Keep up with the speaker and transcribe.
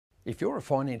If you're a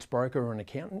finance broker or an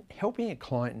accountant, helping a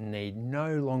client in need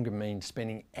no longer means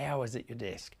spending hours at your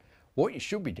desk. What you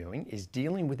should be doing is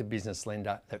dealing with a business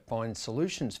lender that finds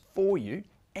solutions for you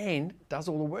and does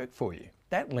all the work for you.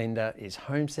 That lender is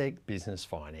HomeSec Business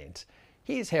Finance.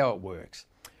 Here's how it works.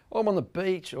 I'm on the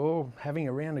beach or having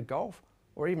a round of golf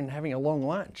or even having a long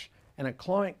lunch, and a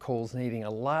client calls needing a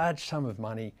large sum of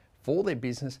money for their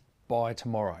business by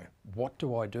tomorrow. What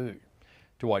do?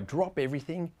 Do I drop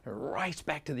everything and race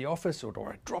back to the office, or do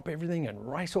I drop everything and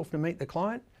race off to meet the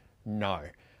client? No.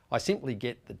 I simply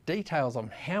get the details on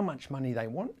how much money they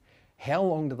want, how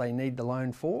long do they need the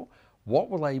loan for,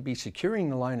 what will they be securing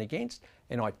the loan against,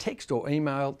 and I text or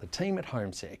email the team at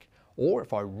HomeSec. Or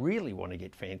if I really want to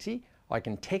get fancy, I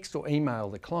can text or email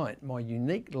the client my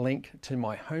unique link to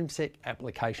my HomeSec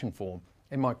application form,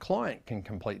 and my client can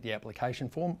complete the application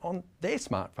form on their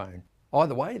smartphone.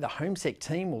 Either way, the HomeSec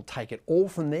team will take it all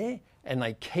from there, and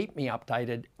they keep me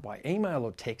updated by email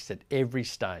or text at every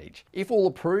stage. If all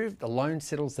approved, the loan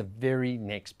settles the very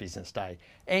next business day,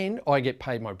 and I get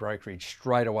paid my brokerage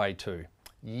straight away too.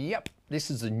 Yep, this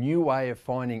is a new way of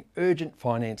finding urgent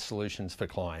finance solutions for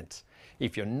clients.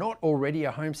 If you're not already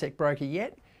a HomeSec broker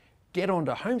yet, get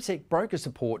onto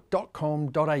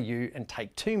homesecbrokersupport.com.au and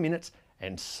take 2 minutes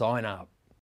and sign up.